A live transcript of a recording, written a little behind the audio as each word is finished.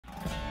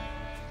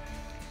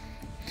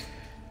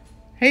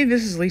Hey,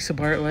 this is Lisa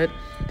Bartlett.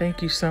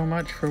 Thank you so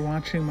much for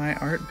watching my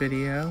art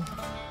video.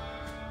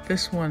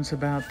 This one's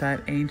about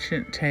that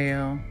ancient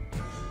tale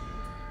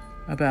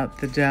about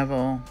the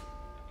devil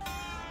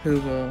who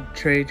will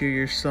trade you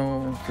your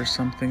soul for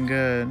something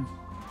good.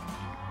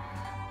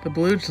 The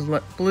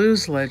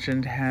blues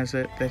legend has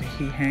it that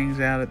he hangs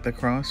out at the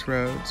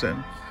Crossroads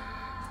and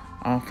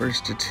offers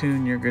to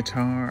tune your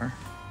guitar.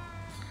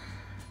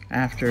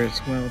 After it's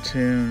well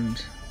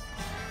tuned,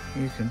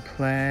 you can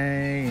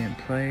play and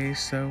play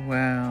so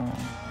well,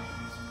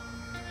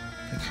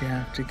 but you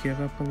have to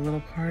give up a little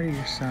part of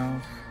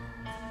yourself.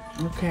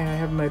 Okay, I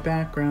have my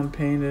background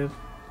painted.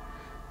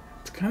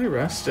 It's kind of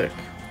rustic.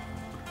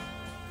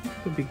 I think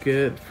it would be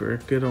good for a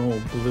good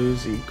old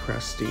bluesy,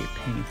 crusty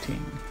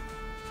painting.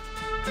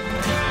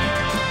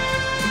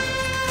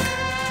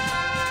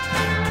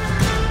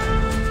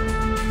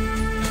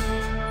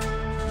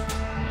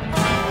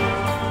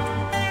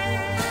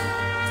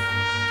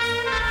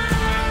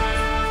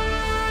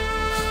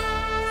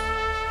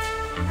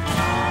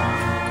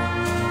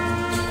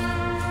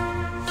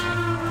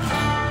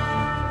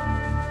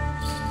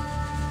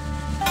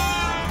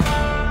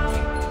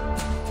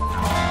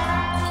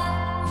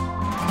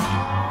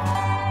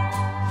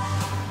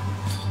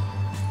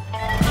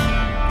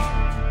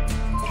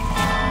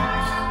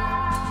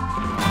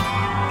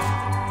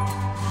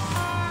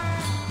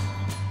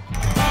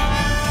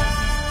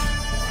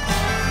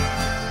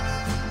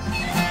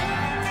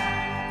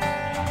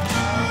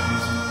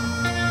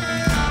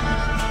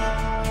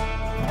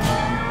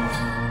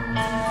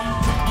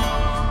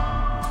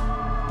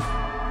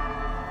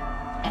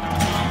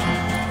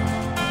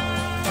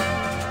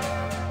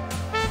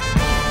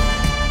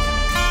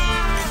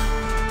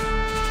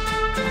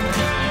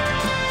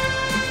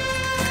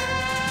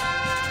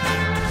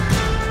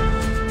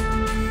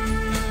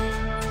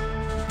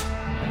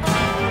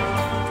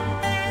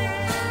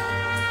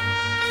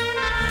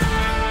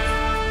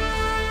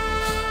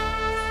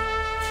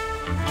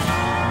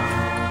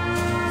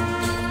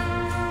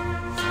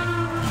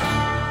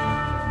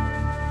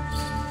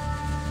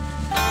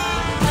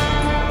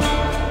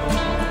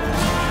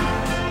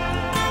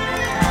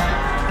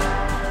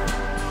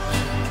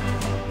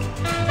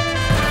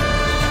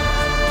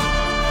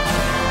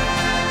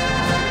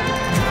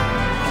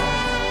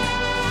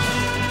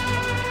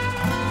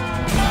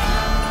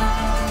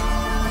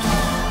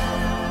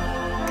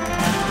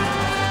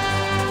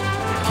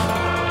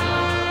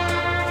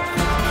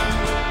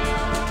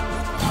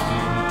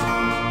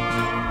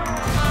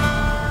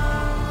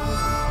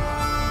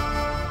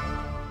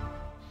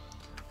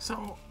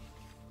 So,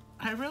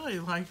 I really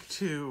like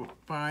to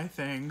buy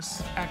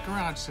things at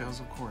garage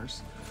sales, of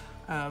course,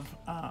 of,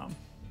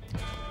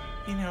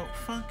 you know,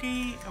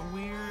 funky,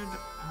 weird,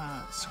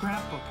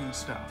 scrapbooking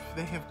stuff.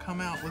 They have come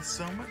out with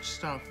so much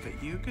stuff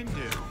that you can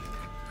do.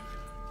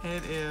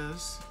 It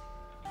is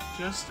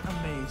just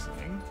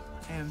amazing.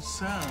 And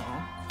so,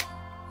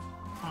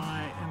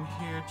 I am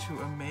here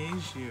to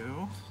amaze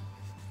you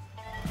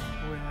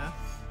with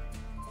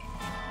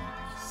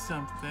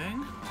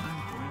something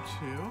I'm going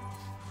to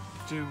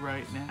do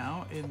right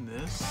now in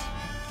this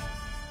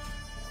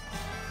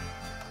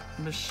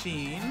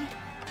machine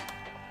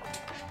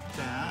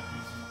that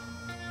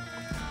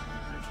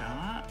I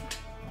got.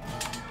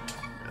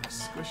 Gotta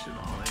squish it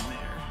all in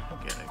there and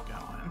get it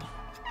going.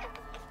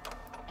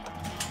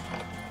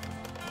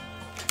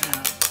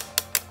 Now,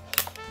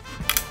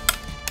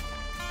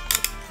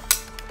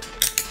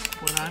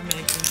 what I'm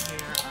making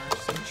here are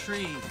some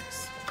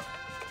trees.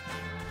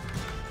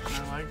 And I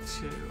like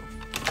to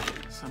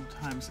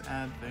sometimes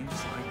add things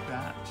like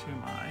that to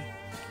my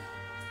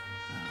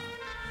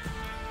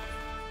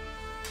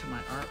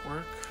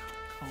artwork,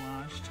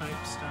 collage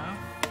type stuff.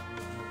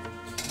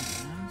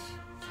 And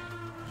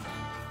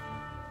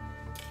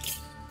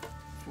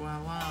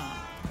voila!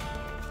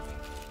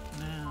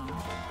 Now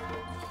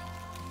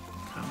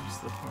comes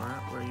the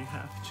part where you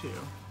have to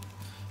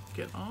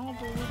get all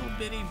the little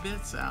bitty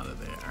bits out of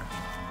there.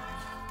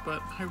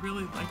 But I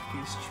really like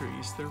these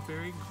trees. They're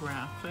very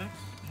graphic,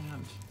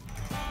 and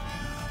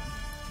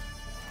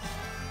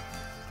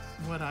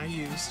what I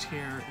used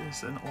here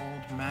is an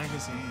old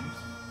magazine,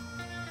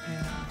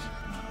 and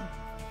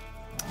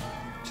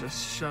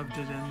just shoved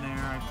it in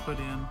there. I put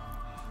in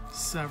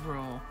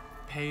several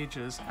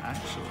pages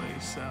actually,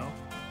 so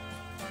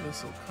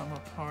this will come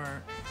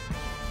apart,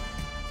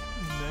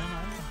 and then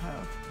I will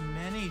have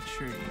many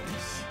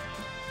trees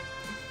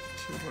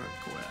to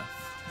work with.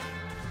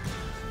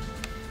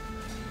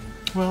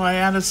 Well, I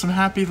added some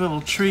happy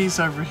little trees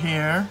over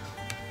here.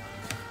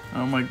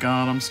 Oh my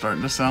God, I'm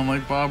starting to sound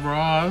like Bob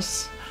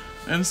Ross.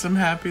 And some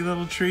happy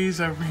little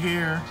trees over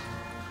here.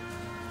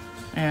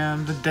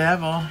 And the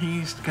devil,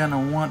 he's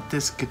gonna want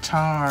this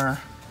guitar.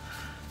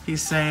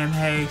 He's saying,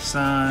 hey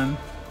son,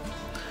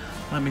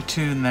 let me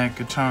tune that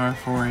guitar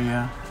for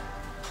you.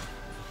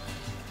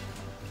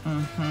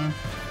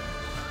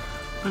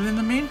 But in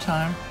the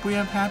meantime, we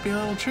have happy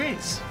little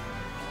trees.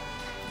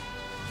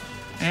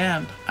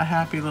 And a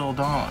happy little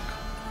dog.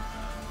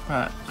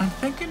 But I'm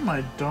thinking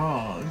my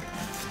dog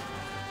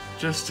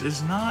just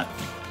is not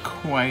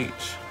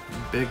quite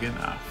big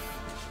enough.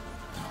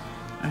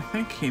 I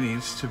think he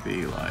needs to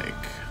be like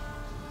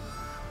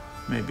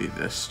maybe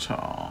this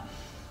tall.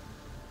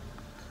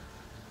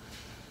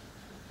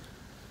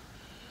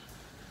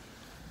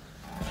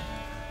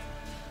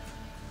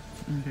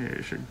 And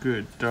here's your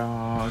good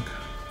dog.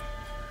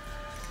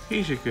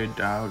 He's a good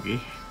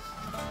doggy.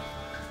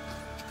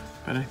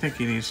 But I think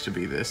he needs to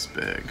be this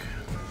big.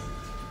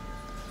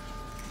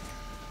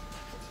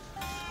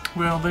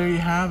 Well, there you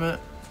have it.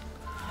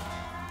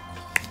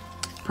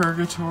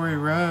 Purgatory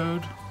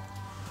Road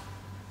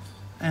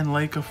and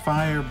Lake of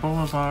Fire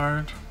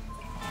Boulevard.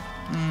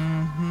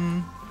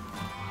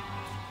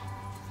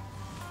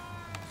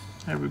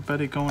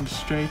 Everybody going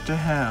straight to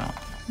hell.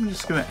 I'm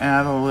just gonna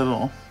add a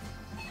little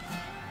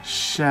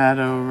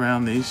shadow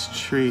around these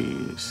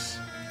trees.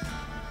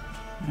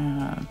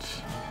 And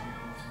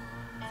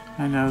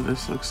I know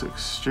this looks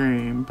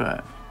extreme,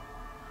 but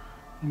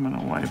I'm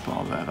gonna wipe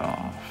all that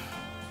off.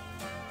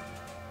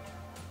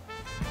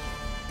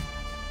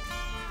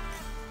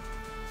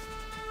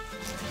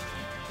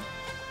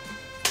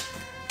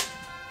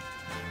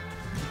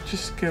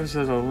 Just gives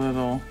it a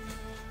little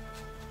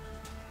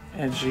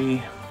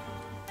edgy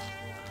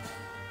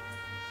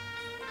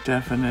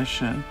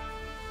definition.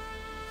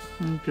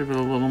 And give it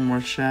a little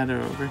more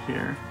shadow over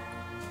here.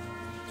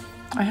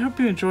 I hope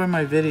you enjoy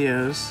my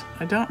videos.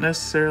 I don't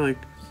necessarily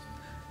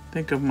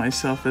think of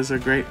myself as a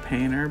great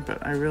painter,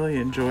 but I really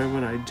enjoy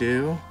what I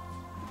do.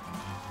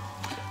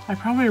 I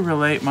probably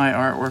relate my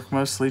artwork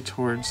mostly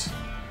towards,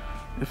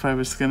 if I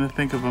was going to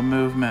think of a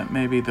movement,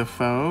 maybe the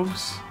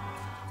Fauves,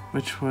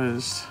 which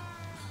was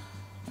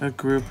a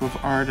group of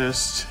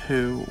artists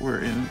who were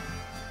in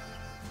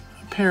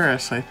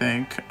Paris, I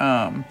think,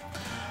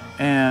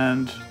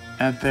 and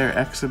at their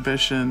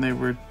exhibition they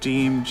were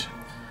deemed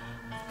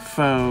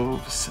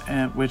Fauves,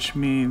 which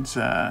means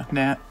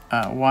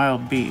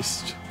wild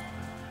beast.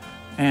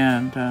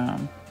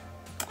 And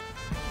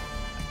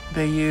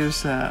they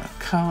use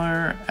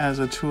color as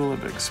a tool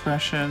of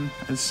expression.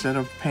 Instead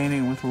of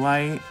painting with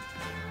light,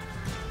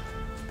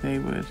 they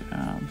would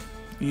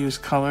use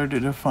color to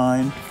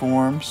define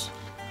forms.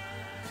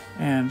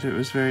 And it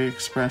was very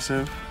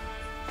expressive.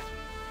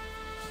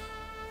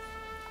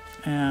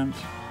 And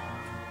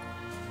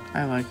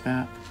I like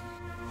that.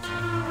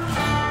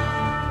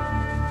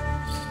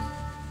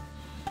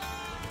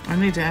 I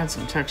need to add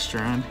some texture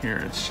on here.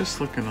 It's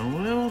just looking a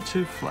little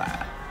too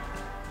flat.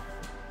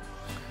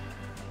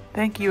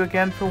 Thank you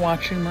again for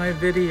watching my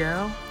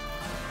video,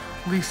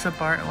 Lisa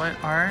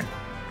Bartlett Art.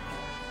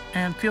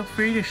 And feel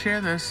free to share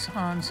this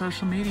on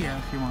social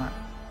media if you want.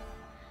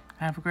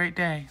 Have a great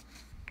day.